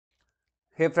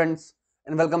Hey friends,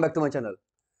 and welcome back to my channel.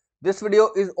 This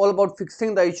video is all about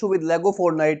fixing the issue with Lego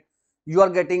Fortnite. You are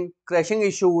getting crashing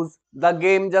issues, the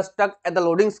game just stuck at the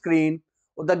loading screen,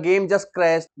 or the game just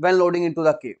crashed when loading into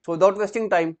the cave. So without wasting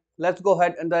time, let's go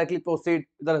ahead and directly proceed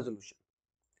with the resolution.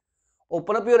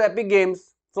 Open up your Epic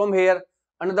Games. From here,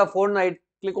 under the Fortnite,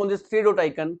 click on this three dot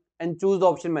icon and choose the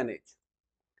option Manage.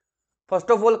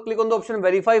 First of all, click on the option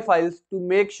Verify Files to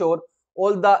make sure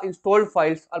all the installed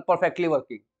files are perfectly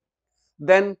working.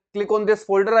 Then click on this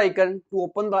folder icon to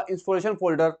open the installation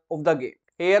folder of the game.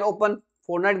 Here open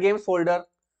Fortnite games folder,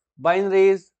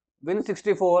 binaries,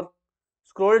 Win64,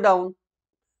 scroll down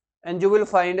and you will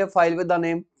find a file with the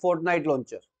name Fortnite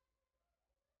launcher.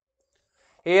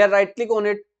 Here right click on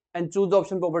it and choose the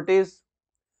option properties.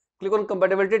 Click on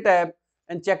compatibility tab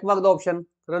and check mark the option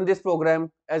run this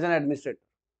program as an administrator.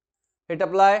 Hit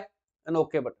apply and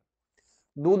OK button.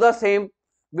 Do the same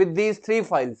with these three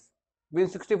files: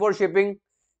 Win64 shipping,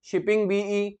 shipping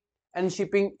BE and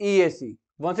shipping EAC.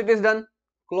 Once it is done,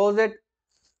 close it,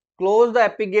 close the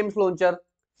Epic Games launcher,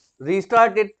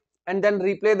 restart it and then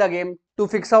replay the game to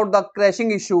fix out the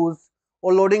crashing issues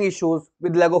or loading issues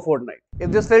with Lego Fortnite.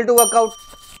 If this failed to work out,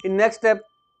 in next step,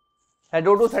 head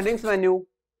over to settings menu,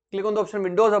 click on the option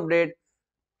Windows Update,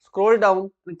 scroll down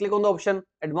and click on the option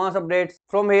Advanced Updates.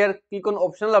 From here, click on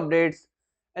Optional Updates,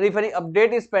 and if any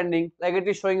update is pending, like it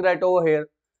is showing right over here,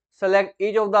 select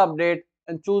each of the update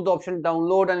and choose the option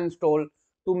Download and Install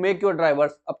to make your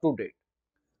drivers up to date.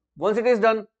 Once it is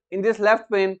done, in this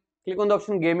left pane, click on the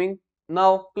option Gaming.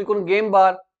 Now click on Game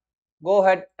Bar, go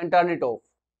ahead and turn it off.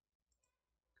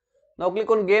 Now click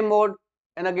on Game Mode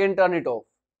and again turn it off.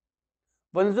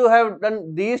 Once you have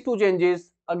done these two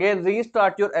changes, again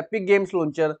restart your Epic Games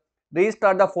launcher,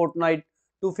 restart the Fortnite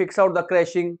to fix out the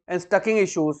crashing and stucking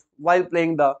issues while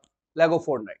playing the Lego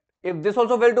Fortnite. If this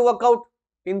also failed to work out,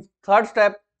 in third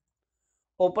step,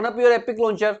 open up your Epic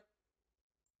launcher,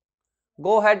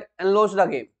 go ahead and launch the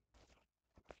game.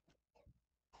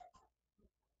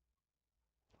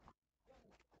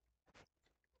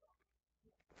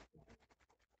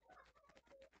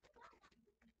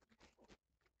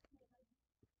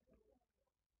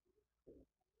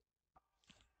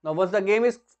 Now once the game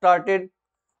is started,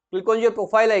 click on your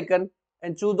profile icon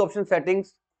and choose the option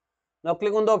Settings. Now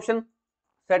click on the option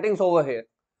Settings over here.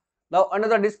 Now under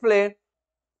the display,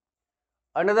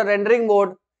 under the rendering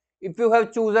mode, if you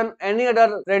have chosen any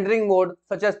other rendering mode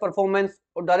such as performance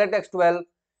or DirectX 12,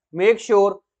 make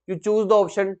sure you choose the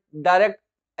option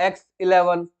DirectX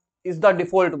 11 is the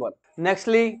default one.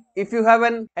 Nextly, if you have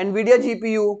an NVIDIA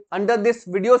GPU, under this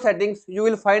video settings, you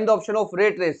will find the option of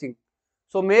ray tracing.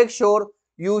 So make sure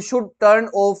you should turn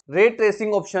off ray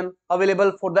tracing option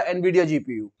available for the NVIDIA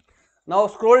GPU. Now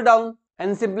scroll down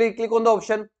and simply click on the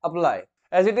option Apply.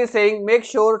 As it is saying, make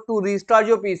sure to restart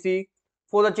your PC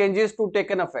for the changes to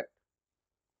take an effect.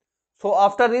 So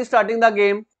after restarting the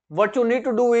game, what you need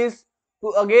to do is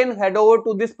to again head over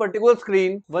to this particular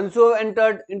screen. Once you have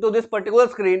entered into this particular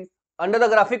screen, under the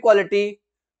graphic quality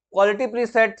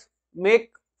presets,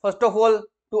 make first of all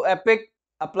to Epic,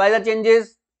 apply the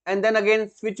changes and then again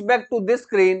switch back to this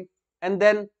screen and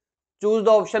then choose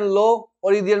the option low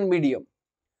or either medium.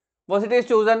 Once it is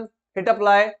chosen, hit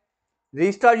apply,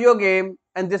 restart your game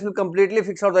and this will completely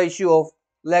fix out the issue of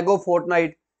Lego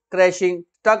Fortnite crashing,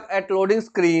 stuck at loading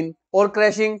screen or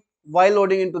crashing while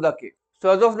loading into the cave. So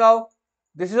as of now,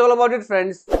 this is all about it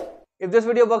friends. If this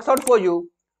video works out for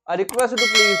you, I request you to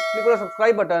please click on the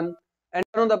subscribe button and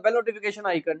turn on the bell notification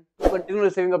icon to continue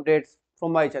receiving updates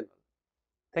from my channel.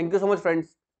 Thank you so much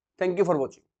friends. Thank you for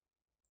watching.